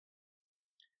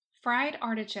Fried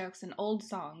Artichokes and Old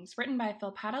Songs, written by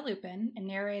Philpata Lupin and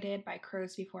narrated by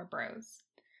Crows Before Bros.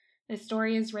 This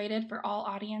story is rated for all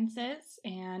audiences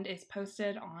and is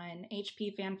posted on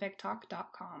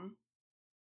hpfanfictalk.com.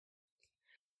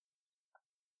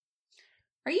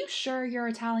 "Are you sure you're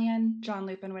Italian?" John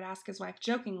Lupin would ask his wife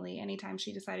jokingly anytime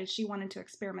she decided she wanted to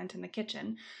experiment in the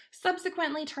kitchen,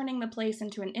 subsequently turning the place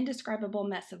into an indescribable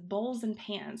mess of bowls and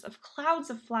pans, of clouds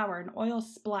of flour and oil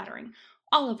splattering,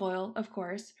 olive oil, of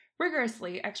course,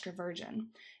 rigorously extra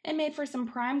virgin. It made for some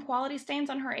prime quality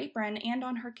stains on her apron and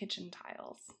on her kitchen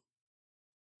tiles.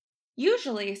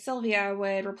 Usually, Sylvia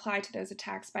would reply to those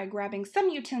attacks by grabbing some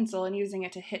utensil and using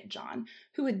it to hit John,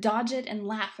 who would dodge it and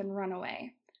laugh and run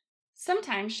away.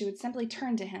 Sometimes she would simply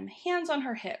turn to him, hands on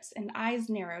her hips and eyes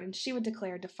narrowed, and she would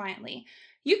declare defiantly,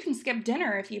 "You can skip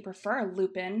dinner if you prefer,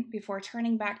 Lupin," before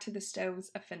turning back to the stoves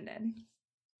offended.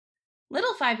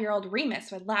 Little 5-year-old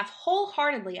Remus would laugh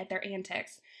wholeheartedly at their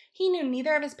antics. He knew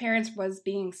neither of his parents was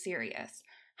being serious.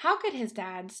 How could his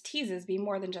dad's teases be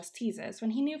more than just teases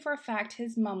when he knew for a fact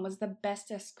his mum was the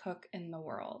bestest cook in the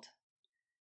world?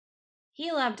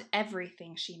 He loved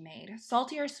everything she made,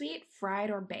 salty or sweet,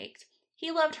 fried or baked.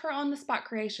 He loved her on-the-spot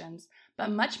creations, but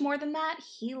much more than that,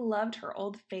 he loved her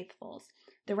old faithfuls,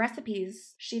 the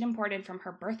recipes she'd imported from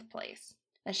her birthplace,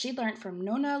 that she'd learned from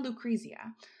Nonna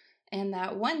Lucrezia, and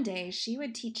that one day she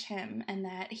would teach him, and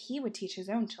that he would teach his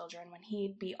own children when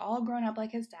he'd be all grown up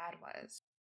like his dad was.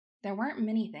 There weren't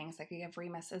many things that could give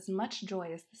Remus as much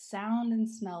joy as the sound and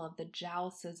smell of the jowl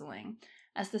sizzling,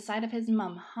 as the sight of his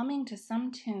mum humming to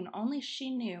some tune only she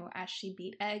knew as she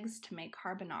beat eggs to make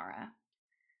carbonara.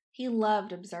 He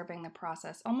loved observing the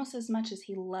process almost as much as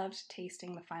he loved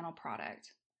tasting the final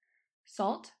product.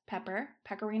 Salt, pepper,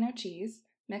 pecorino cheese,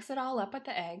 mix it all up with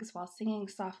the eggs while singing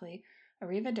softly,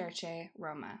 "Arrivederci,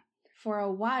 Roma." For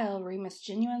a while, Remus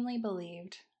genuinely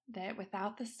believed that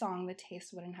without the song, the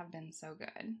taste wouldn't have been so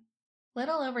good.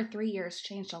 Little over 3 years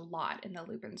changed a lot in the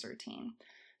Lupins' routine.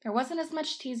 There wasn't as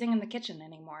much teasing in the kitchen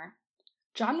anymore.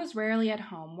 John was rarely at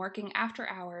home, working after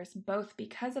hours, both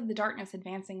because of the darkness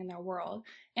advancing in their world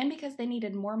and because they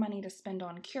needed more money to spend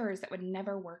on cures that would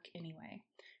never work anyway.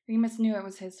 Remus knew it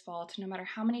was his fault, no matter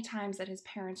how many times that his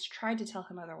parents tried to tell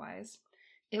him otherwise.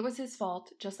 It was his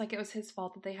fault, just like it was his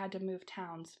fault that they had to move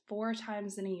towns 4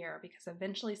 times in a year because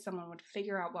eventually someone would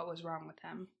figure out what was wrong with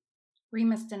him.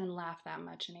 Remus didn't laugh that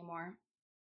much anymore.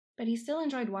 But he still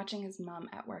enjoyed watching his mum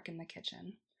at work in the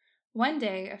kitchen. One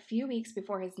day, a few weeks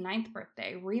before his 9th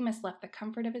birthday, Remus left the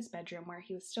comfort of his bedroom where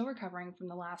he was still recovering from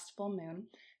the last full moon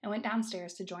and went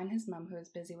downstairs to join his mum, who was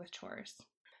busy with chores.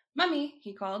 "Mummy,"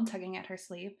 he called, tugging at her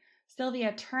sleeve.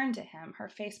 Sylvia turned to him, her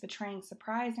face betraying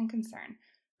surprise and concern.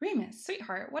 "Remus,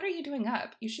 sweetheart, what are you doing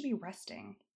up? You should be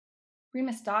resting."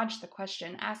 Remus dodged the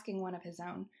question, asking one of his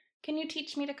own. "Can you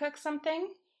teach me to cook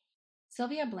something?"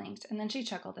 Sylvia blinked, and then she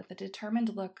chuckled at the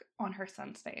determined look on her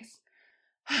son's face.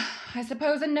 "I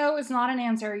suppose a no is not an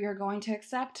answer you're going to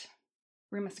accept?"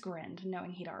 Remus grinned,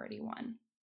 knowing he'd already won.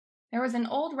 There was an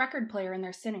old record player in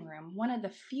their sitting room, one of the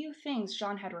few things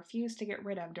John had refused to get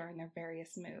rid of during their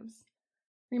various moves.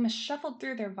 Remus shuffled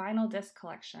through their vinyl disc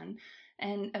collection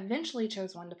and eventually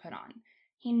chose one to put on.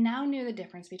 He now knew the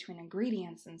difference between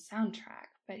ingredients and soundtrack,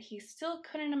 but he still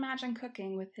couldn't imagine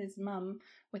cooking with his mum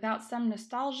without some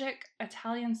nostalgic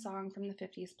Italian song from the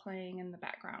 50s playing in the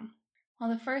background. While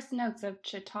the first notes of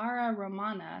Chitarra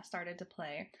Romana started to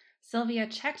play, Sylvia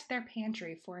checked their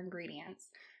pantry for ingredients.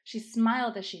 She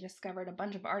smiled as she discovered a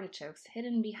bunch of artichokes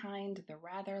hidden behind the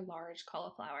rather large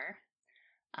cauliflower.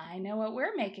 "I know what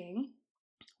we're making."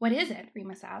 "What is it?"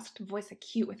 Remus asked, voice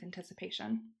acute with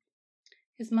anticipation.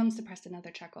 His mum suppressed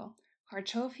another chuckle.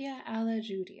 "Carchofia alla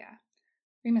Judia."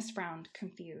 Remus frowned,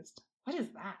 confused. "What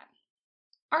is that?"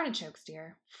 "Artichokes,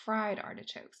 dear. Fried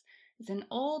artichokes. It's an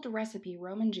old recipe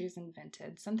Roman Jews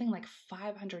invented, something like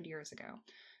 500 years ago.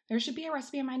 There should be a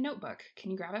recipe in my notebook.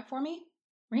 Can you grab it for me?"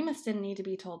 Remus didn't need to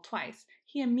be told twice.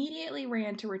 He immediately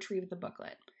ran to retrieve the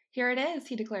booklet. "Here it is,"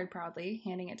 he declared proudly,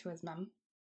 handing it to his mum.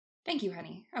 "Thank you,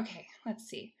 honey. Okay, let's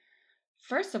see.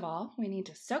 First of all, we need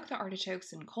to soak the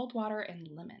artichokes in cold water and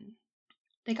lemon."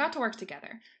 They got to work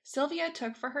together. Sylvia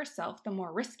took for herself the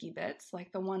more risky bits,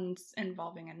 like the ones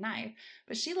involving a knife,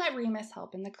 but she let Remus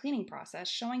help in the cleaning process,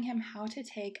 showing him how to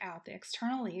take out the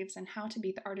external leaves and how to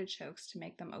beat the artichokes to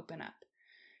make them open up.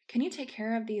 "Can you take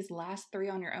care of these last 3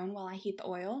 on your own while I heat the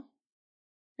oil?"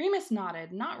 Remus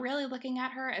nodded, not really looking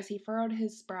at her as he furrowed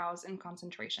his brows in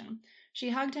concentration.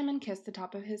 She hugged him and kissed the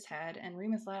top of his head, and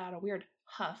Remus let out a weird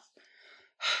huff,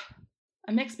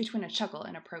 a mix between a chuckle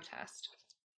and a protest.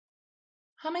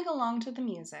 Humming along to the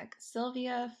music,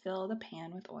 Sylvia filled a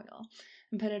pan with oil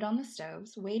and put it on the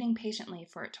stoves, waiting patiently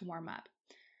for it to warm up.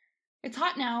 "It's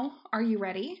hot now. Are you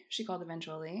ready?" she called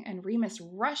eventually, and Remus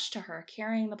rushed to her,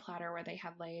 carrying the platter where they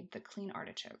had laid the clean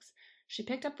artichokes. She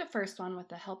picked up the first one with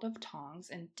the help of tongs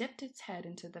and dipped its head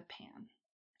into the pan.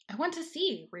 "I want to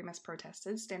see," Remus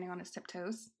protested, standing on his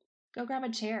tiptoes. "Go grab a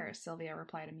chair," Sylvia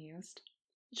replied, amused.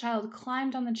 The child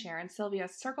climbed on the chair, and Sylvia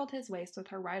circled his waist with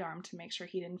her right arm to make sure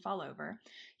he didn't fall over,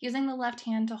 using the left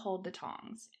hand to hold the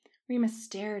tongs. Remus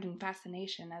stared in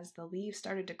fascination as the leaves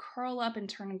started to curl up and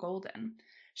turn golden.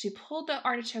 She pulled the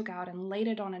artichoke out and laid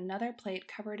it on another plate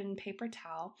covered in paper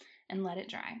towel and let it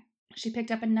dry. She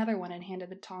picked up another one and handed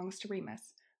the tongs to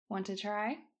Remus. "Want to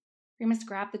try?" Remus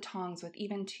grabbed the tongs with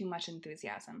even too much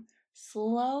enthusiasm.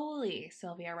 "Slowly,"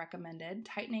 Sylvia recommended,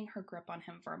 tightening her grip on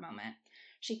him for a moment.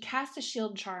 She cast a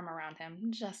shield charm around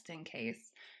him, just in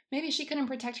case. Maybe she couldn't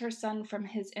protect her son from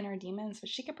his inner demons, but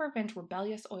she could prevent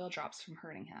rebellious oil drops from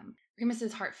hurting him.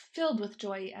 Remus's heart filled with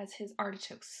joy as his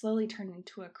artichoke slowly turned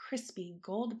into a crispy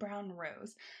gold-brown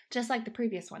rose, just like the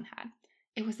previous one had.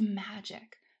 It was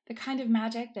magic, the kind of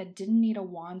magic that didn't need a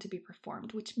wand to be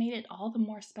performed, which made it all the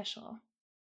more special.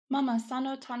 "Mamma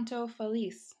sono tanto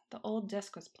felice," the old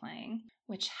disc was playing,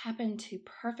 which happened to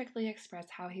perfectly express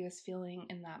how he was feeling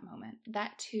in that moment.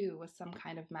 That, too, was some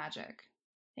kind of magic.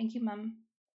 "Thank you, Mum."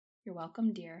 "You're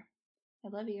welcome, dear. I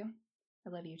love you. I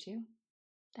love you, too."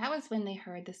 That was when they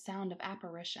heard the sound of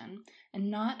apparition, and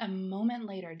not a moment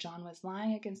later John was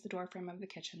lying against the doorframe of the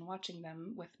kitchen, watching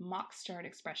them with mock-stirred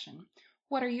expression.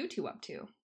 "What are you two up to?"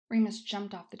 Remus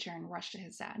jumped off the chair and rushed to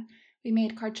his dad. "We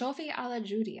made carciofi alla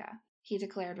Judia," he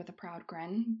declared with a proud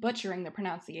grin, butchering the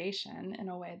pronunciation in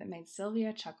a way that made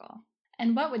Sylvia chuckle.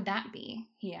 "And what would that be?"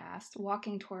 he asked,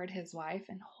 walking toward his wife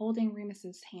and holding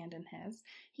Remus's hand in his.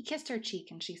 He kissed her cheek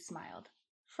and she smiled.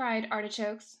 "Fried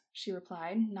artichokes," she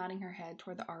replied, nodding her head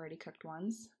toward the already cooked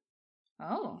ones.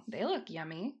 "Oh, they look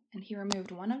yummy," and he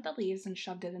removed one of the leaves and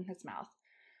shoved it in his mouth.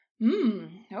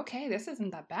 Okay, this isn't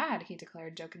that bad," he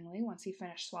declared jokingly once he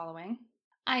finished swallowing.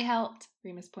 "I helped,"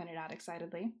 Remus pointed out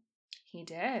excitedly. "He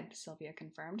did," Sylvia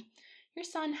confirmed. "Your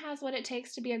son has what it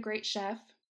takes to be a great chef."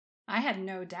 "I had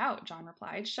no doubt," John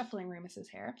replied, shuffling Remus's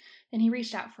hair. Then he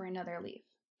reached out for another leaf.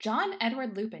 "John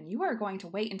Edward Lupin, you are going to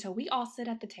wait until we all sit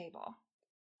at the table."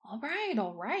 All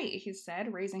right, he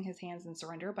said, raising his hands in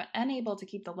surrender, but unable to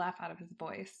keep the laugh out of his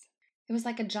voice. It was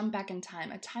like a jump back in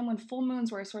time, a time when full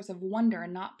moons were a source of wonder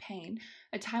and not pain,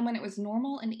 a time when it was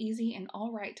normal and easy and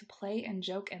all right to play and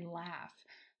joke and laugh.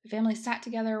 The family sat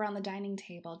together around the dining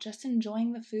table, just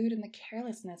enjoying the food and the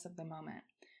carelessness of the moment.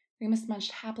 Remus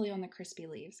munched happily on the crispy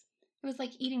leaves. It was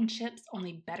like eating chips,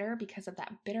 only better because of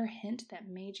that bitter hint that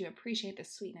made you appreciate the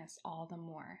sweetness all the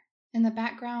more. In the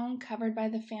background, covered by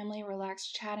the family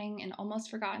relaxed chatting and almost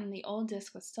forgotten, the old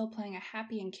disc was still playing a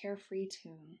happy and carefree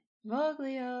tune.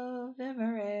 Voglio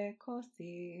vivere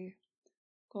così,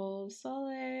 col sole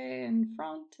in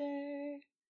fronte,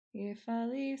 e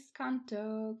feliz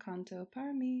canto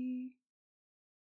per me.